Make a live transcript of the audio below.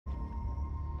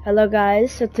Hello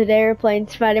guys, so today we're playing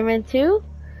Spider-Man 2,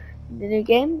 the new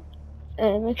game,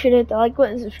 and make sure to hit the like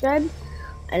button and subscribe,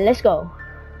 and let's go.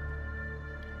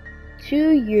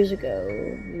 2 years ago,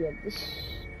 we had this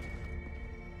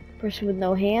person with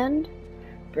no hand,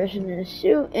 person in a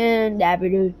suit, and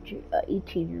average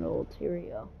 18-year-old. Here we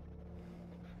go.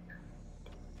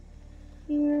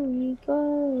 Here we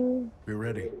go. We're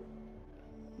ready.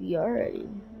 We are ready.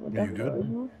 Are you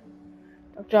good?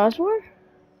 Dr. Osborne?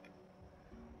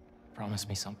 Promise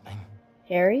me something.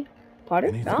 Harry? Potter?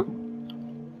 Anything. No?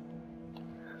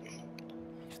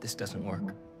 If this doesn't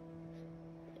work,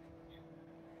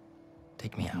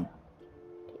 take me out.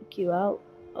 Take you out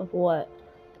of what?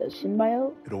 The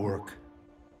symbiote? It'll work.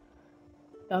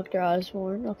 Dr.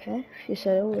 Osborne, okay. She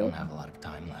said it I would. don't have a lot of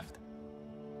time left.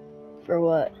 For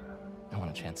what? I want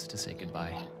a chance to say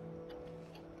goodbye.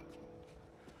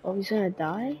 Oh, he's gonna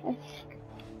die?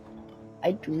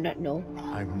 I do not know.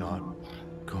 I'm not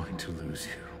going to lose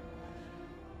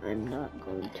you. I'm not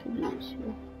going to lose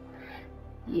you.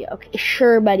 Yeah, okay,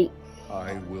 sure, buddy.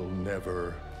 I will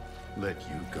never let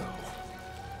you go.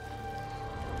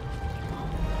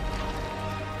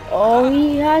 Oh,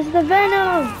 he has the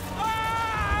venom!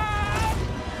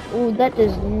 Ooh, that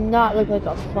does not look like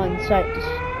a fun sight.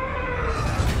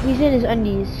 He's in his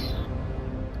undies.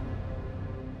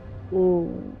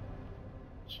 Ooh.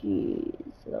 Jeez,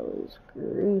 that was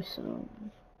gruesome.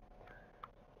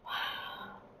 Wow.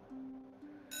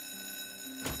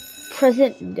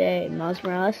 Present day, Miles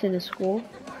Morales in his school.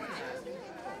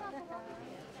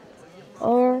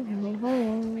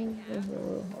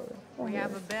 We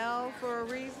have a bell for a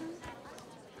reason.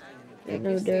 Ain't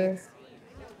no dare.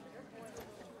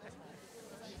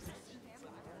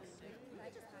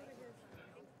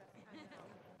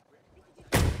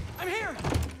 I'm here!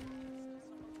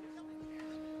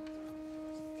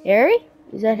 Harry?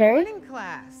 Is that Harry? Morning,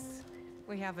 class.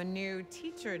 We have a new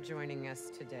teacher joining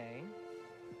us today.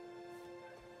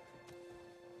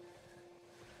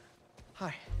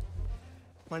 Hi,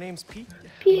 my name's Pete.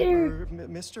 Peter. Or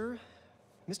Mr.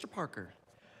 Parker.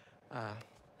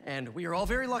 And we are all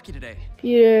very lucky today.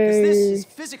 Peter. Because this is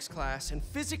physics class, and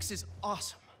physics is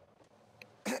awesome.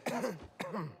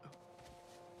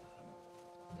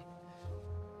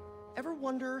 Ever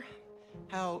wonder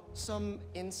how some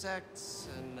insects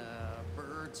and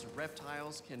birds,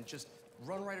 reptiles can just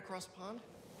run right across a pond?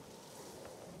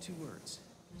 2 words.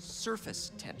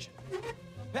 Surface tension.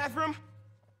 Bathroom?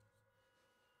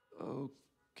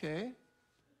 Okay.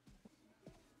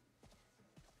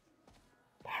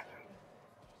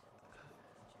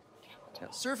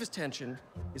 Now, surface tension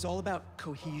is all about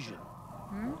cohesion.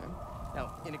 Okay?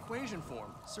 Now, in equation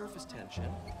form, surface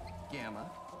tension,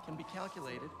 gamma, can be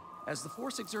calculated as the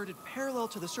force exerted parallel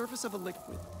to the surface of a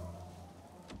liquid,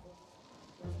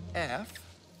 F,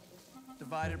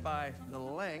 divided by the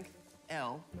length,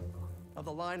 L, of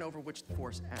the line over which the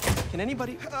force acts. Can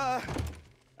anybody...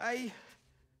 I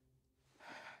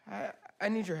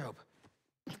need your help.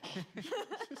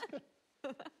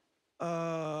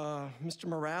 Mr.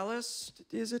 Morales,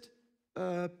 is it?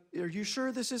 Are you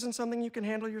sure this isn't something you can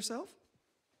handle yourself?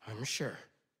 I'm sure.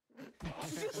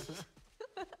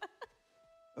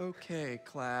 Okay,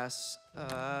 class.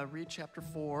 Read chapter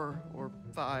 4 or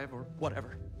 5 or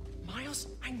whatever. Miles,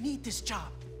 I need this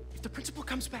job. If the principal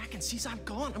comes back and sees I'm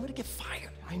gone, I'm gonna get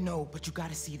fired. I know, but you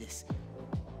gotta see this.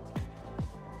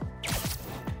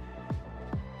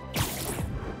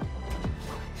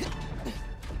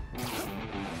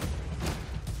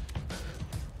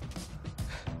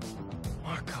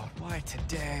 Marco, why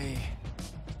today?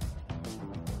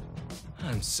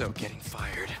 I'm so getting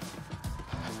fired.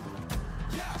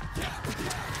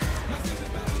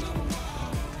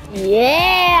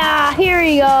 Yeah, here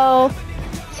we go.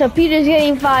 So Peter's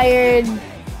getting fired,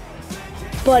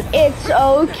 but it's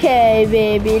okay,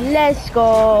 baby. Let's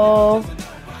go.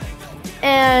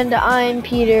 And I'm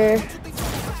Peter.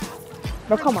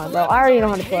 Bro, come on, bro. I already know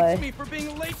how to play. Me for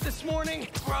being late this morning.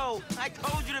 Bro, I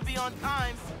told you to be on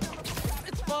time.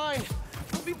 It's fine.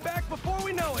 We'll be back before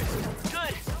we know it.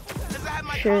 Good, because I had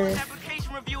my Sure. college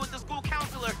application review with the school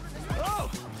counselor. Oh,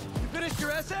 you finished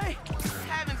your essay?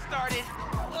 Haven't started.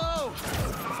 Oh,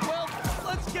 well,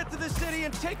 let's get to the city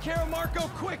and take care of Marco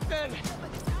quick then.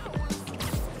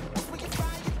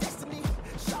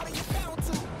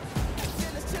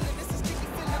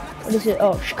 What is it?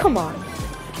 Oh, come on.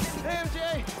 Hey,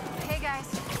 MJ. Hey guys,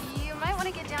 you might want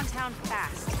to get downtown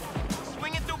fast.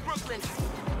 Swinging through Brooklyn.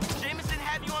 Jameson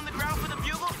had you on the ground for the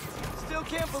bugle? Still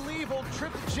can't believe old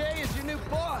Triple J is your new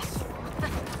boss.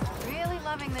 Really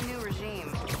loving the new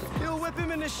regime. He'll whip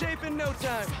him into shape in no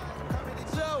time.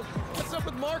 So, what's up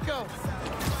with Marco?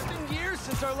 Didn't years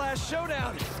since our last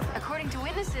showdown. According to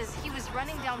witnesses, he was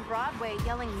running down Broadway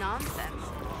yelling nonsense.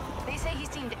 They say he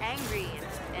seemed angry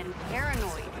and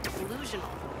paranoid, delusional.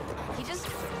 He just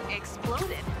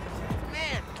exploded.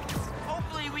 Man,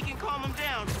 hopefully we can calm him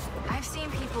down. I've seen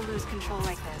people lose control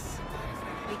like this.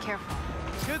 Be careful.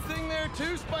 Good thing there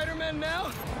too, Spider-Man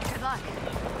now. Good luck.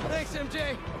 Thanks,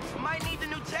 MJ. Might need the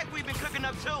new tech we've been cooking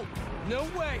up too. No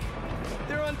way.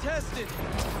 They're untested.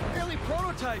 Barely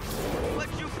prototypes. But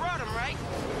you brought them, right?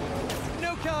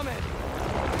 No comment.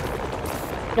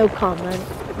 No comment.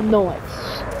 Noise.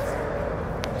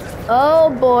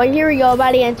 Oh boy, here we go.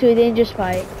 About to get into a dangerous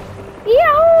fight.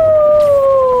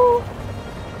 Yahoo!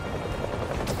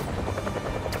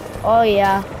 Oh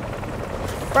yeah.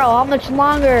 Bro, how much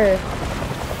longer?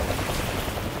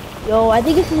 Yo, I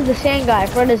think this is the sand guy. I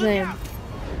forgot his name.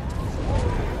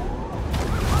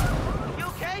 You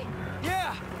okay?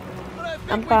 Yeah. But I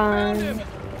think I'm we found fine. him.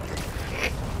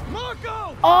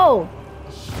 Marco! Oh!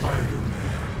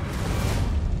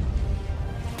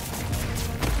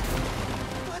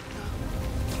 What the?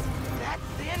 That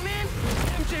Sandman?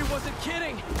 MJ wasn't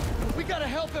kidding. We gotta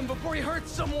help him before he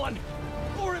hurts someone.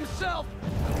 Or himself.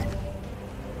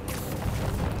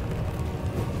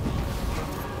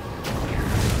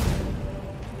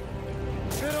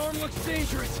 That arm looks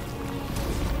dangerous.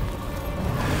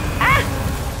 Ah!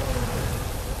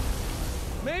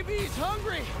 Maybe he's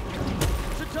hungry.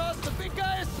 Should toss the big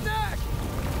guy a snack.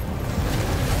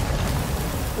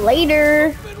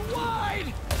 Later. Open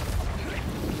wide.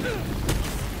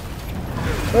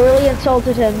 We really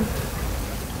insulted him.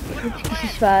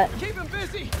 He's fat. Keep him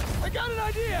busy. I got an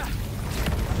idea.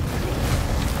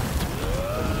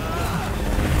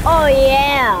 Oh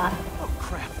yeah. Oh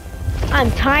crap. I'm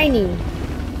tiny.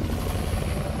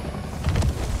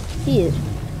 He is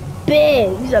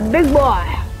big. He's a big boy.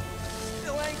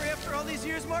 Still angry after all these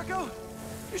years, Marco?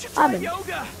 You should I've try been-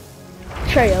 yoga.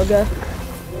 Try yoga.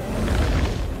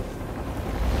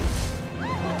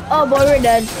 Oh boy, we're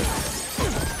dead.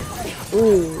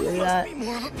 Ooh, look at that. Be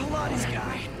more of a Pilates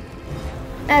guy.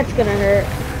 That's gonna hurt.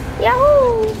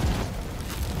 Yahoo!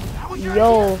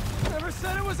 Yo. Never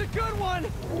said it was a good one.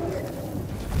 It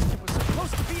was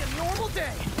supposed to be a normal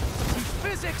day. Teach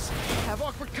physics, have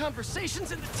awkward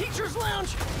conversations in the teacher's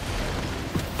lounge.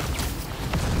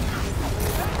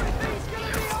 Everything's gonna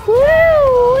be okay.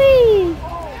 Woo-wee!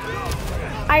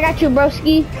 I got you,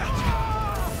 broski.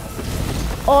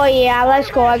 Oh yeah, let's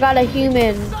go. I got a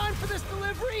human. Time for this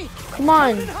delivery. Come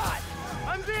on. Been hot.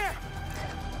 I'm there.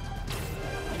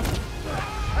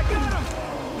 I got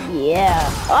him. Yeah.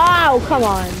 Oh, come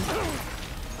on.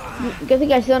 Good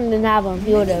thing I still didn't have him.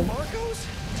 He would have. Marcos?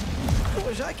 I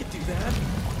wish I could do that.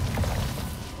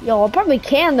 Yo, I probably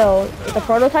can though. The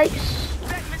prototypes.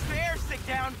 Set Mr. Airstick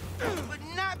down, but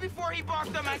not before he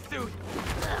barked on my suit.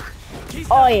 He's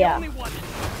Oh, not the yeah. only one.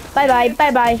 Bye bye.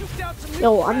 Bye bye. Juked out some new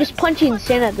Yo, I'm just friends. punching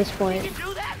Santa at this point. You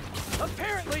do that?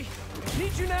 Apparently.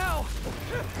 Need you now.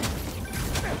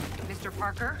 Mr.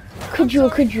 Parker? Could you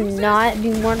not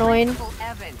be more annoying? Principal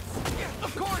Evans.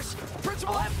 Of course.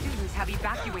 Principal F. Students have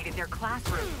evacuated their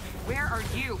classroom. Where are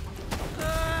you?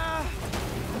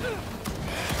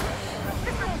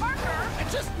 Mr. Parker? I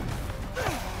just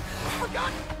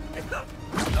forgot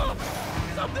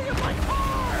something in my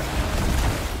car.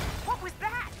 What was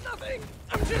that? Nothing.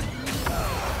 I'm just.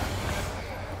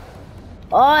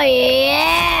 Oh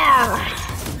yeah!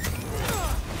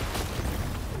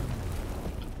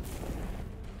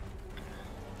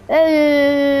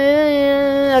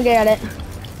 Okay, got it.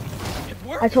 It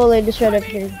worked. I totally destroyed I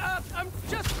everything. mean, I'm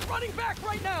just running back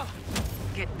right now.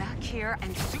 Get back here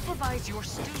and supervise your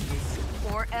students,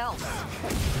 or else.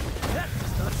 That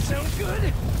does not sound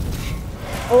good.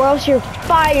 Or else you're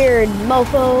fired,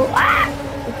 mofo. Ah!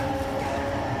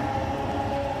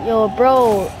 Yo,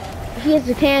 bro, he has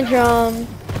a tantrum.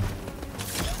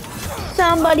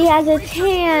 Somebody has a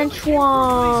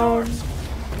tantrum.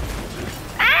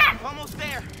 Ah! Almost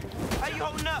there. How you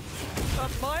holding up?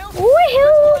 Miles?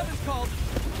 Woohoo! Principal Evans called.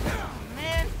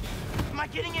 Man, am I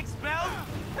getting expelled?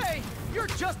 Hey, you're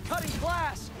just cutting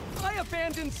class. I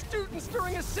abandoned students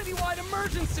during a citywide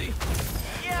emergency.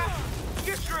 Yeah,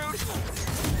 you're screwed.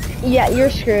 Yeah, you're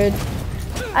screwed.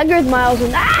 I agree with Miles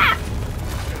and ah!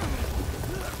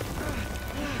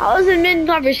 I was in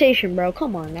mid-conversation, bro.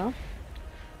 Come on now.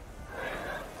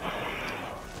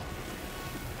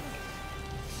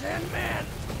 Sandman,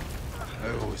 I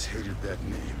always hated that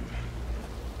name.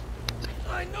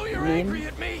 I know you're angry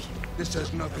at me. This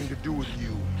has nothing to do with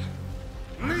you.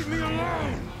 Leave me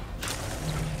alone!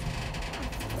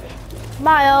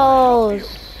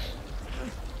 Miles.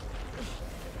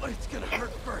 But it's gonna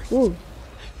hurt first. Ooh.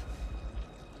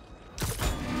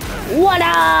 What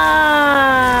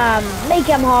up? Make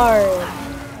him hard.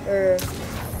 Or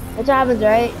that's what happens,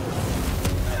 right?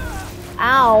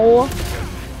 Ow.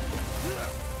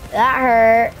 That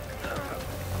hurt.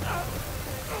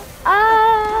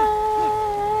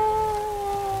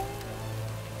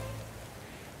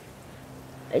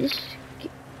 I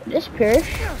just pierced.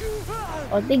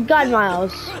 Oh, thank God,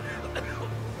 Miles.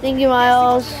 Thank you,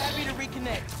 Miles. Happy to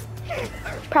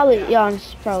reconnect. Probably, yeah,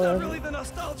 it's probably. Really the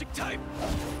nostalgic type.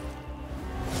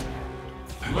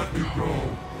 Let me go,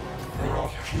 or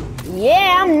I'll kill you.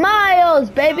 Yeah, Miles,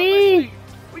 baby.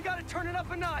 We gotta turn it up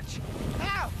a notch.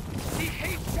 Ow! He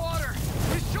hates water.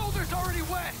 His shoulder's already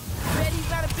wet. Bet he's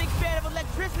not a big fan of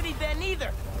electricity then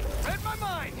either. Read my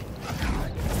mind.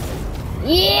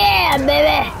 Yeah,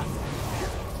 baby.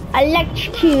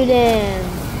 Electrocute him.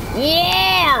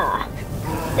 Yeah.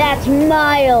 That's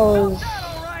Miles. That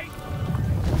all right.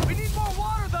 We need more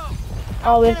water though.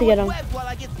 Oh, we have to get him. While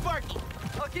I get Sparky.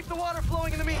 I'll keep the water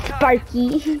flowing in the meantime.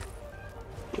 Sparky.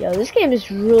 Yo, this game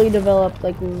is really developed,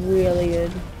 like, really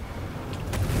good.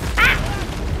 Ah!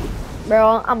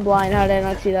 Bro, I'm blind. How did I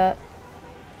not see that?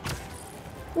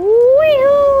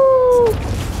 Wee-hoo!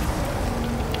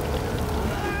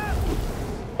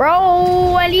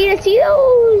 Bro, I need to see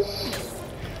those.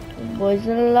 Boy's a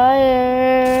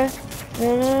liar.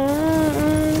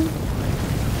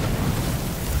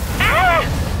 Ah!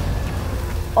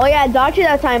 Oh yeah, dodge you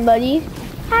that time, buddy.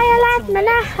 I like my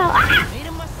now. Ah! Made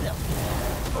him myself.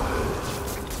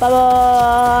 Ba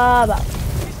ba ba.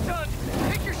 He's done.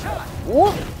 Take your shot.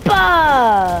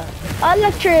 Whoopa!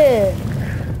 Electric.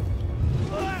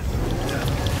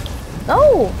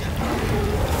 No.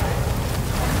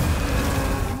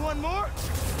 You want more?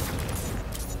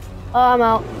 Oh, I'm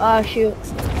out. Oh shoot.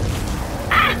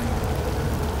 Ah!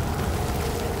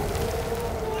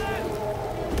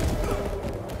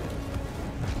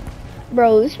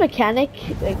 Bro, this mechanics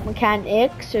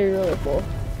are really cool.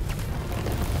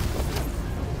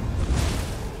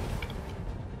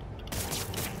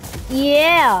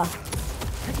 Yeah.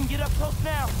 I can get up close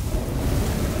now.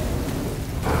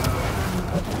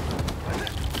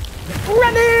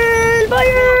 Rebel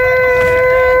fire!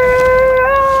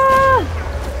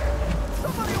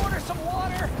 Somebody order some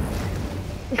water.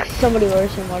 Somebody order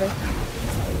some water.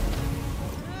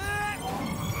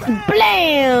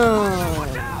 Blam!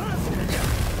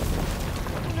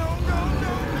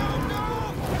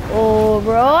 Oh,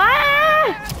 bro! Ah!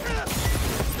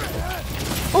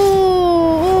 Ooh,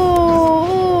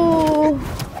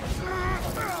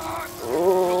 ooh,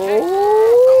 ooh.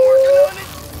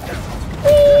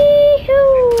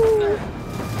 Wee-hoo.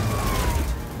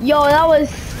 Yo, that was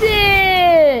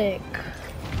sick!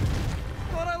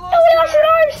 Thought I Oh, lost we lost an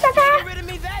arm, Get sucker! rid of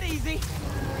me that easy.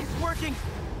 It's working.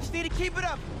 Just need to keep it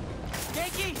up.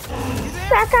 Yankee, you there?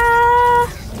 Sucker!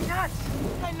 Nuts.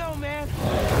 I know, man.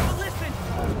 But listen,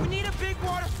 we need a big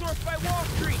water source by Wall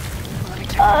Street.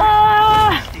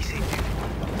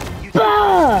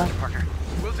 Bah! Parker.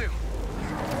 Will do.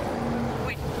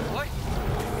 Wait, what?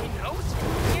 He knows?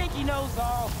 Yankee knows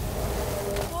all.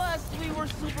 Plus, we were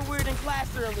super weird in class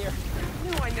earlier.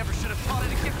 Knew I never should have taught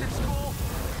at a gifted school.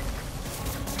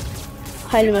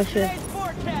 Highly much. Today's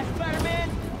forecast, Spider-Man.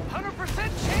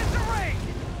 100% chance of rain.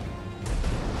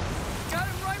 Got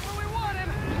him right where we want him.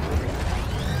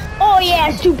 Oh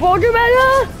yeah, Super Ultra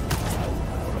Mega!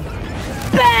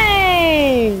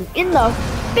 Bang! In the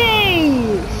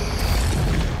face!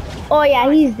 Oh yeah,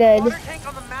 he's dead. Water tank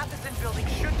on the Matheson building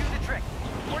should do the trick.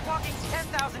 We're talking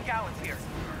 10,000 gallons here.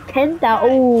 10,000.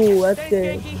 Oh, that's Thanks,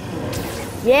 good. Yankee.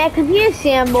 Yeah, come here,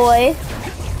 Sam boy.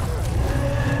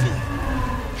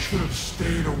 Should have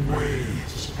stayed away,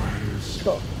 spiders.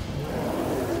 Cool.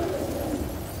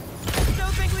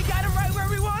 Still think we got him right where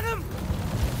we want him?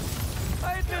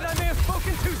 I admit I may have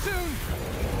spoken too soon.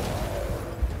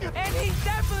 And he's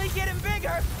definitely getting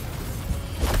bigger.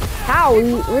 How?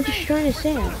 We're destroying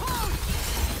Sam.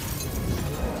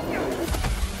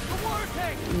 The water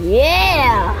tank.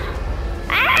 Yeah!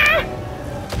 Ah!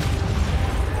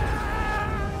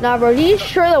 Nah, bro, did you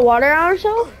destroy the water out or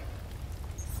so?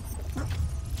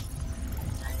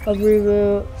 A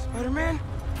reboot. Spider-Man?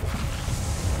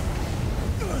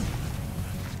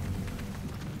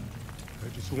 I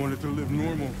just wanted to live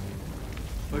normal,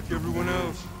 like everyone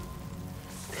else.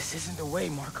 This isn't the way,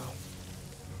 Marco.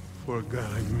 For a guy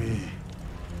like me,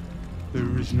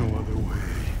 there is no other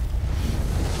way.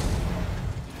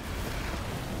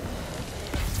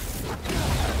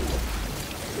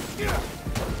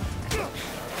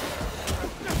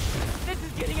 This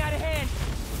is getting out of hand.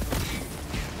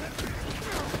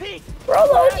 Pete! Bro,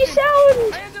 what would you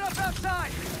sound? I ended up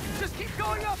outside. Just keep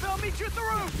going up and I'll meet you at the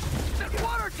roof.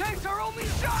 Water tanks are only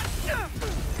shot!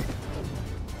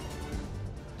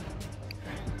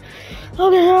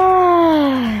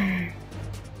 Okay.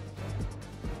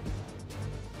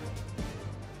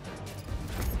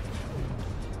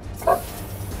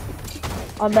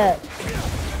 I bet.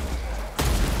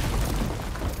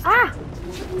 Ah!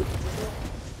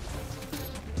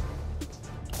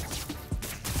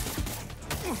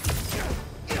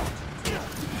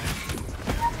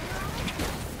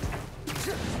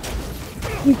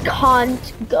 You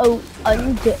can't go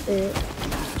under it.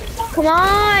 Come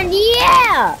on,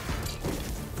 yeah!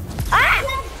 Ah!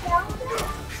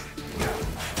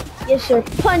 Yes, sir.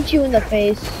 Punch you in the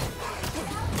face.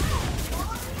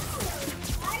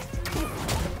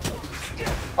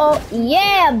 Oh,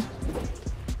 yeah!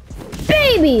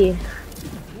 Baby!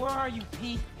 Where are you,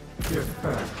 Pete? Get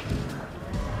back.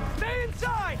 Stay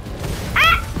inside!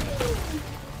 Ah!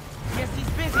 Guess he's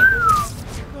busy.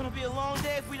 It's gonna be a long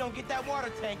day if we don't get that water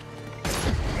tank.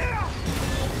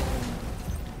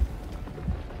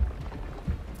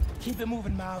 Keep it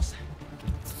moving, Miles.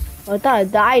 I thought I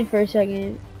died for a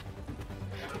second.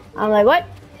 I'm like, what?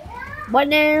 What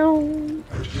now?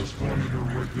 I just wanted a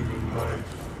regular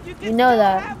life. You know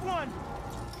that. Have one.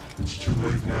 It's too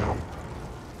late now.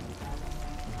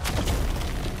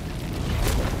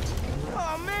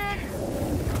 Oh man!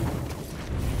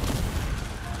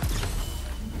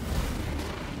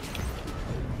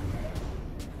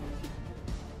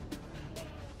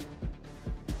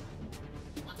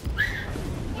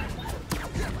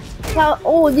 How,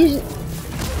 oh, these. I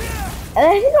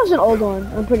think that was an old one.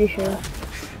 I'm pretty sure.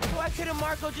 Why couldn't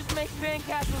Marco just make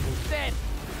sandcastles instead?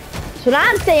 That's what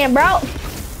I'm saying, bro.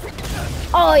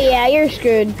 Oh yeah, you're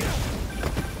screwed.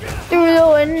 Through the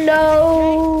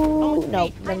window.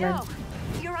 Nope, I never know. mind.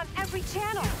 You're on every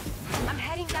channel. I'm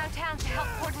heading downtown to help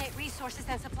coordinate resources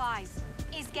and supplies.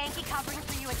 Is Genki covering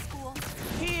for you at school?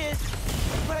 He is.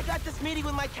 But I got this meeting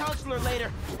with my counselor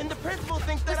later, and the principal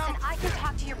thinks that Listen, I can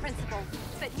talk to your principal,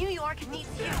 but New York needs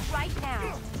you right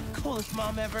now. Coolest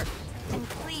mom ever. And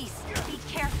please, be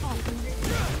careful.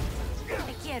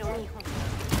 Te quiero, hijo.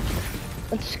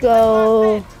 Let's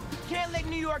go. Can't let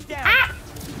New York down. Ah!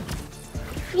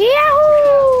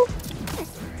 Yahoo!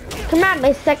 Come on,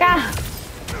 my sucker.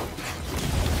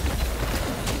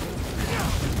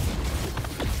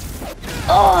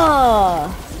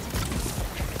 Oh!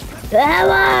 Come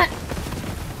on!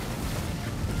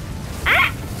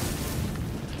 Ah!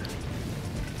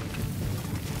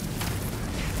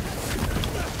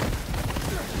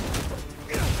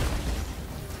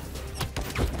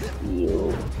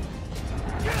 You.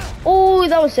 Oh,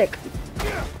 that was sick.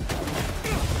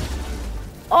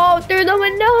 Oh, through the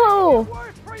window!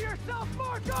 Work for yourself,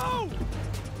 Marco!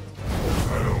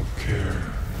 I don't care.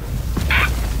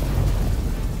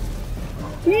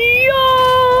 Yo!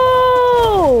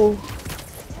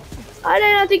 I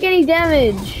did not take any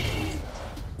damage.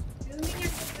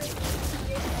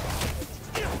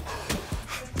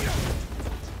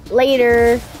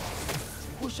 Later.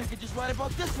 Wish I could just write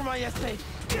about this for my essay.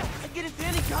 I'd get into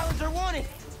any college I wanted.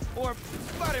 Or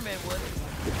Spider-Man would.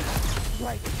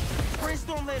 Right.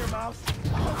 Brainstorm later, Miles.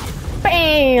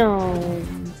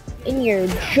 Bam! In your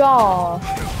jaw.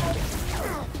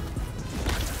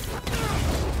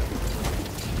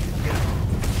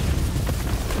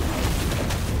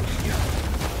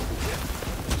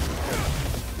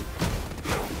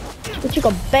 What you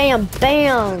go bam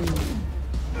bam.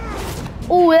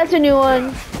 Oh, that's a new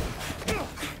one.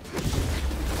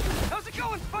 How's it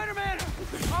going, Spider-Man?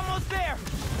 Almost there.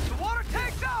 The water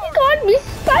tank's out. You got me,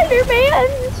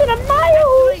 Spider-Man. Instead of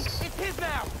Miles. It's his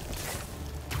now.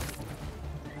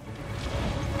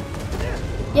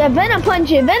 Yeah, Venom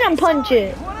punch it. Venom punch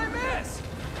it. What I miss?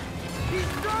 He's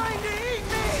trying to eat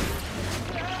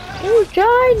me. You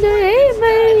trying to eat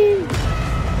me?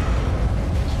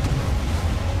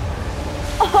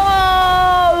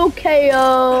 Oh,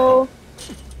 KO.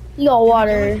 You got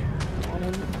water.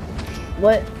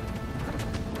 What?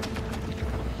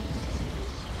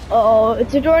 Uh oh,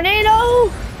 it's a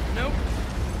tornado. Nope.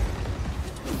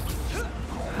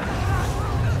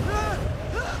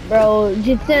 Bro, it's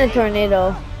in a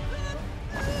tornado.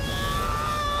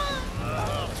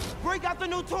 Break out the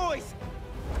new toys.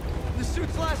 The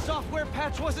suit's last software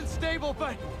patch wasn't stable,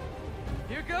 but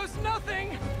here goes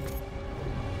nothing.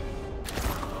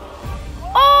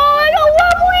 Oh, I got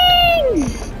web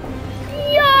wings!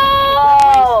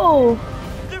 Yo!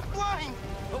 They're flying,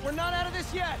 but we're not out of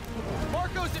this yet.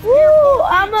 Marco's in Woo! here.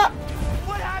 I'm a.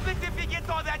 What happens if he gets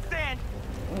all that sand?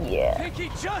 Yeah. Think he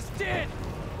just did.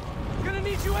 Gonna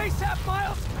need you ASAP,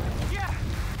 Miles. Yeah,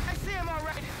 I see him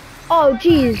already. Oh,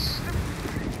 jeez.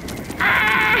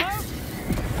 Ah!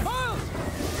 Miles,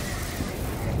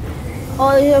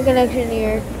 Oh, there's no connection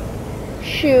here.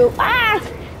 Shoot. Ah!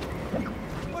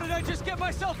 What did I just get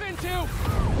myself into?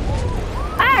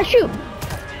 Ah, shoot!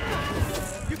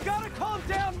 You gotta calm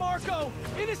down, Marco!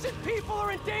 Innocent people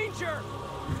are in danger!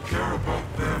 We care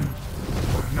about them,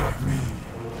 but not me.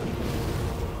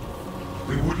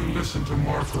 They wouldn't listen to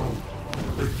Marco.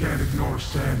 They can't ignore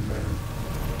Sandman.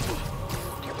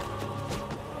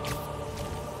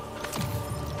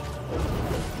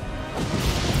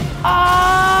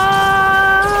 Ah!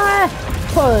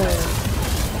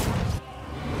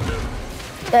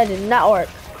 That did not work.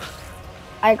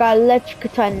 I got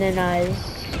electrocuted.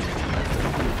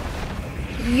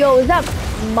 Yo, is that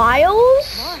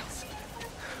Miles?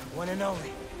 One and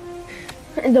only.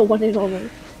 The one and only.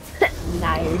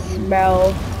 Nice,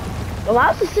 bro.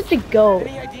 Miles is such a goat.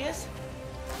 Any ideas?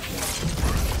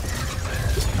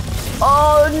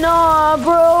 Oh no,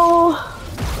 bro.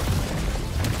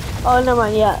 Oh, never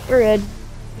mind. Yeah, we're good.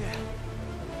 Yeah.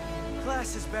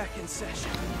 Class is back in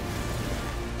session.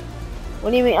 What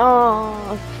do you mean?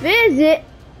 Oh, visit.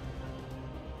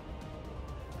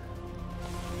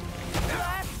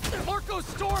 Marco's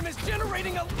storm is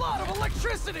generating a lot of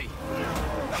electricity.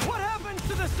 What happens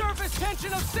to the surface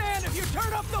tension of sand if you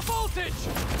turn up the voltage?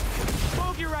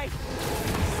 Move, you're right.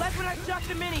 Like when I shot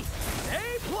the mini.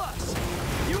 A+.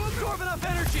 You absorb enough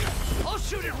energy. I'll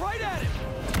shoot it right at him.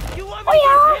 You want me to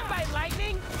get hit by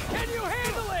lightning? Can you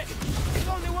handle it? There's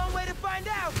only one way to find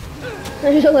out.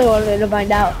 There's only one way to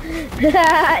find out.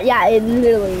 Yeah, it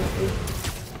literally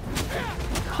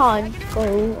can't go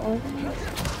on.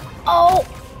 Oh!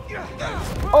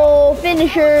 Oh,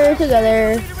 finisher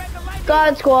together.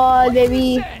 God Squad,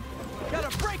 baby. Gotta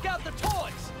break out the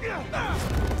toys.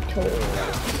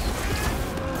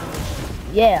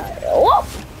 Yeah. Whoop!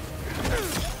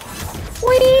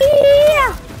 Whee!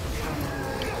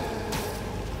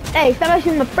 Hey, stop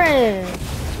asking my friend.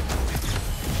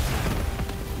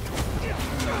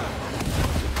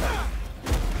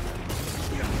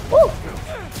 Woo!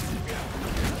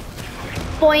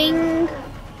 Boing!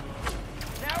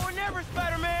 Now or never,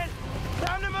 Spider-Man.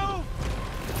 Time to move.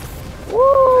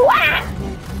 Woo! Ah!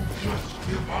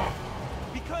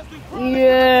 Because we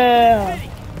Yeah!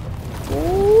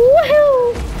 Woohoo!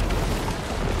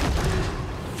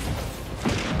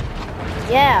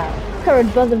 Yeah!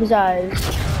 Covered both of his eyes.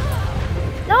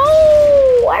 No!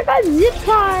 I got zip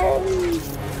tied!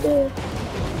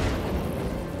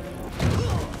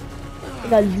 I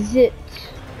got zipped.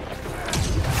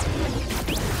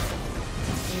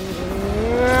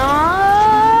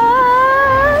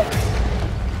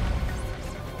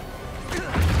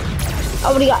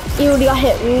 Oh, he already got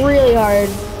hit really hard.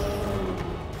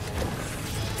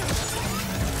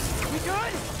 We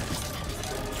good?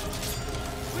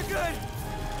 We're good.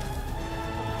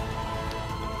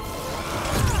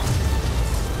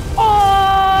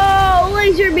 Oh,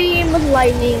 laser beam with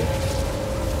lightning.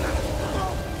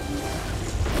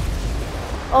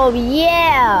 Oh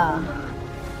yeah,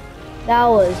 that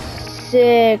was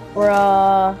sick,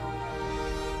 bruh.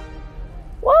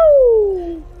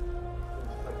 Woo!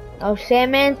 Oh,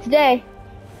 Sandman today.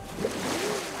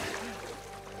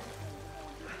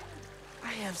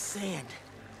 I have sand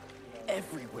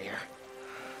everywhere.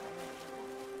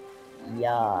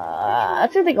 Yeah,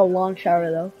 that's gonna take a long shower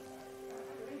though.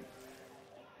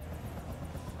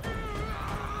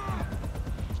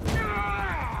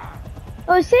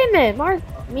 Oh, Sandman,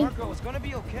 Marco, it's gonna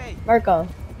be okay. Marco.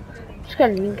 Just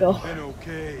got Nico. Been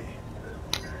okay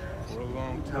for a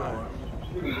long time.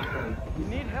 You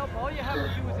need help, all you have to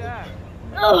do is ask.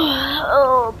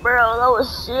 Oh, bro, that was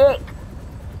sick.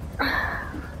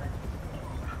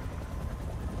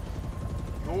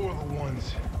 You're the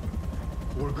ones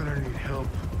who are gonna need help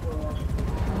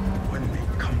when they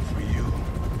come for you.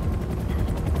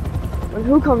 And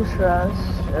who comes for us?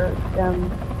 Them.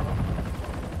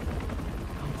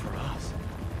 Come for us.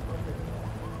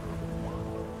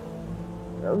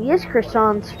 Oh, he has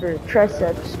croissants for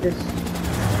triceps.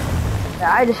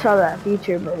 I just saw that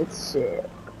feature, but it's sick.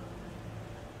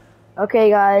 Okay,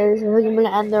 guys, I think I'm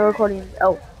gonna end the recording.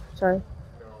 Oh, sorry.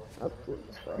 Oh,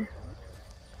 this way.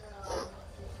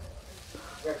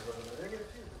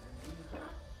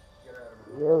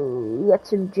 Yo, we got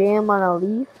some jam on a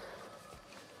leaf.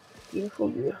 Beautiful,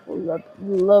 beautiful.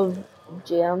 Love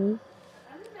jam.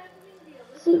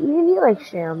 See, even he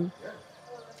likes jam.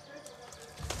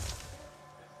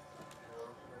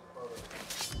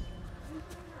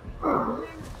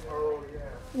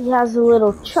 He has a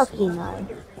little Chucky knife.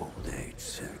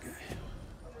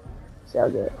 So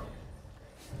good.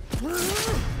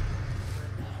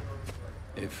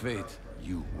 A fate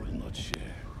you will not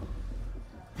share.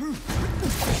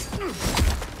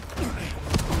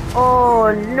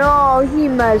 Oh no, he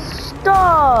messed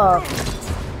up.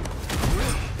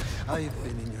 I've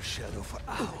been in your shadow for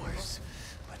hours,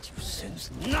 but you sense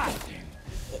nothing.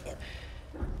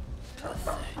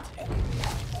 Pathetic.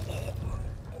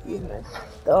 He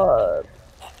messed up.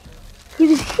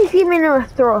 He's giving him a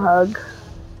throat hug.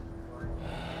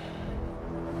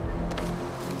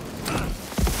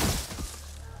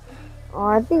 Oh,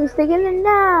 I think he's taking a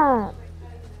nap.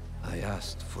 I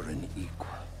asked for an equal.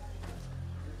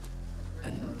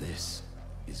 And this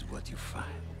is what you find.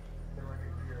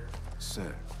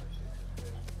 Sir,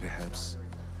 perhaps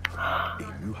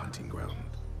a new hunting ground.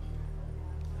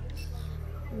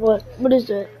 What is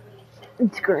it?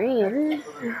 It's green.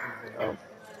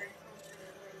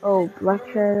 Oh, Black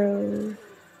Shadow.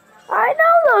 I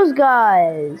know those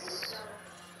guys.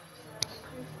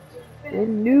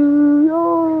 In New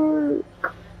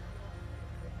York.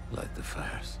 Light the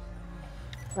fires.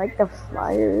 Like the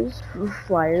Flyers.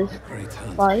 Flyers. The great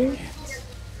hunt Flyers. begins.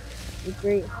 The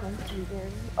Great Hunt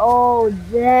again. Oh,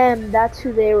 them. That's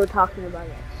who they were talking about.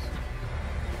 Yes.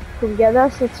 From Get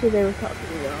Us, that's who they were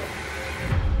talking about.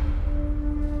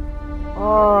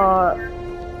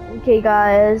 Oh, okay,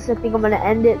 guys. I think I'm gonna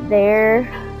end it there.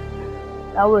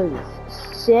 That was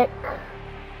sick.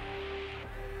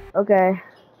 Okay.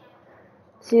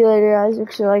 See you later, guys.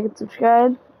 Make sure to like and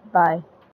subscribe. Bye.